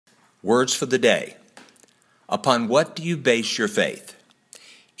Words for the day. Upon what do you base your faith?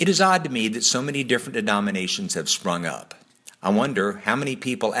 It is odd to me that so many different denominations have sprung up. I wonder how many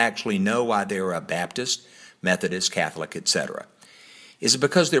people actually know why they are a Baptist, Methodist, Catholic, etc. Is it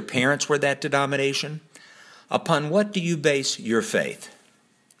because their parents were that denomination? Upon what do you base your faith?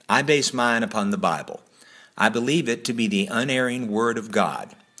 I base mine upon the Bible. I believe it to be the unerring Word of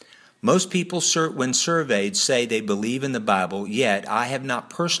God. Most people, when surveyed, say they believe in the Bible, yet I have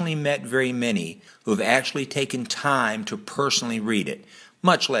not personally met very many who have actually taken time to personally read it,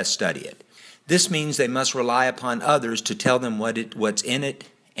 much less study it. This means they must rely upon others to tell them what's in it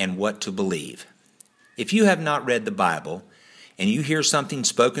and what to believe. If you have not read the Bible and you hear something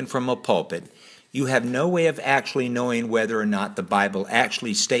spoken from a pulpit, you have no way of actually knowing whether or not the Bible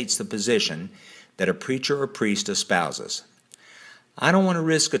actually states the position that a preacher or priest espouses. I don't want to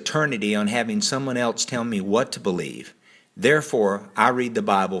risk eternity on having someone else tell me what to believe. Therefore, I read the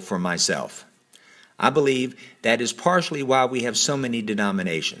Bible for myself. I believe that is partially why we have so many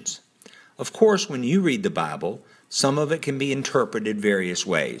denominations. Of course, when you read the Bible, some of it can be interpreted various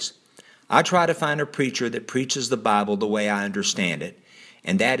ways. I try to find a preacher that preaches the Bible the way I understand it,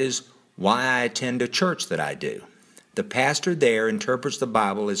 and that is why I attend a church that I do. The pastor there interprets the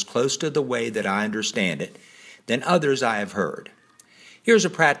Bible as close to the way that I understand it than others I have heard. Here's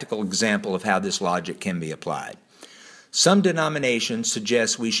a practical example of how this logic can be applied. Some denominations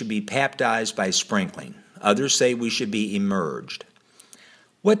suggest we should be baptized by sprinkling. Others say we should be immerged.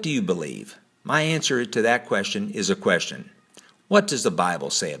 What do you believe? My answer to that question is a question. What does the Bible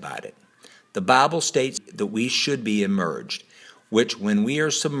say about it? The Bible states that we should be immerged, which when we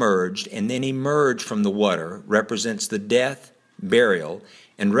are submerged and then emerge from the water represents the death, burial,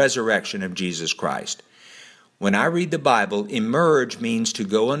 and resurrection of Jesus Christ. When I read the Bible, immerge means to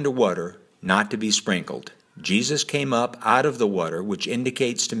go underwater, not to be sprinkled. Jesus came up out of the water, which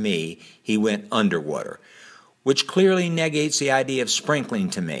indicates to me he went underwater, which clearly negates the idea of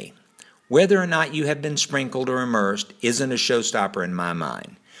sprinkling to me. Whether or not you have been sprinkled or immersed isn't a showstopper in my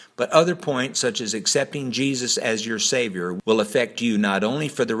mind. But other points, such as accepting Jesus as your Savior, will affect you not only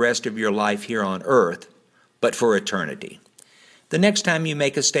for the rest of your life here on earth, but for eternity. The next time you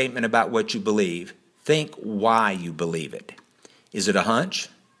make a statement about what you believe, think why you believe it. Is it a hunch?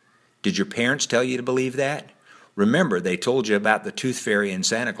 Did your parents tell you to believe that? Remember, they told you about the Tooth Fairy and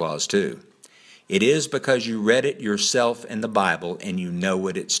Santa Claus, too. It is because you read it yourself in the Bible and you know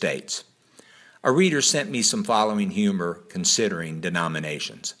what it states. A reader sent me some following humor considering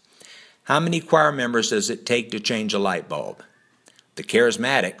denominations. How many choir members does it take to change a light bulb? The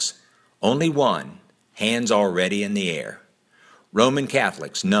Charismatics, only one, hands already in the air. Roman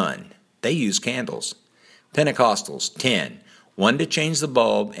Catholics, none. They use candles. Pentecostals, 10, 1 to change the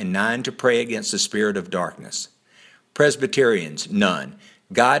bulb and 9 to pray against the spirit of darkness. Presbyterians, none.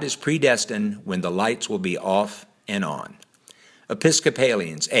 God is predestined when the lights will be off and on.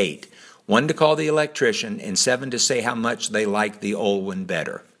 Episcopalians, 8, 1 to call the electrician and 7 to say how much they like the old one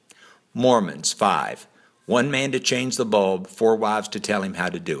better. Mormons, 5, 1 man to change the bulb, 4 wives to tell him how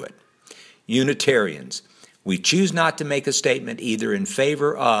to do it. Unitarians, we choose not to make a statement either in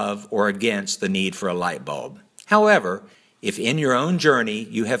favor of or against the need for a light bulb. However, if in your own journey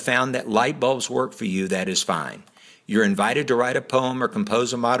you have found that light bulbs work for you, that is fine. You're invited to write a poem or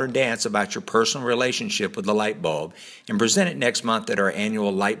compose a modern dance about your personal relationship with the light bulb and present it next month at our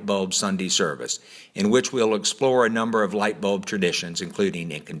annual Light Bulb Sunday service, in which we'll explore a number of light bulb traditions,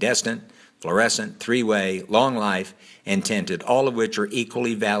 including incandescent, fluorescent, three-way, long life, and tinted, all of which are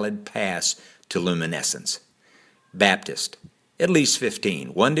equally valid paths to luminescence. Baptist, at least 15,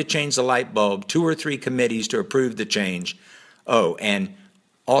 1 to change the light bulb, 2 or 3 committees to approve the change, and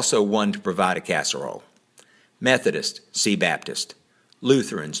also 1 to provide a casserole. Methodist, see Baptist.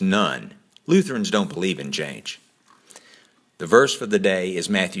 Lutherans, none. Lutherans don't believe in change. The verse for the day is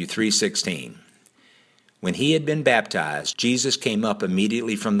Matthew 3:16. When he had been baptized, Jesus came up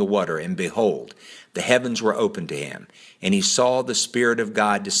immediately from the water, and behold, the heavens were opened to him, and he saw the Spirit of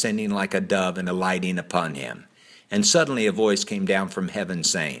God descending like a dove and alighting upon him. And suddenly a voice came down from heaven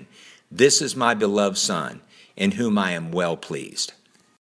saying, "This is my beloved Son, in whom I am well pleased."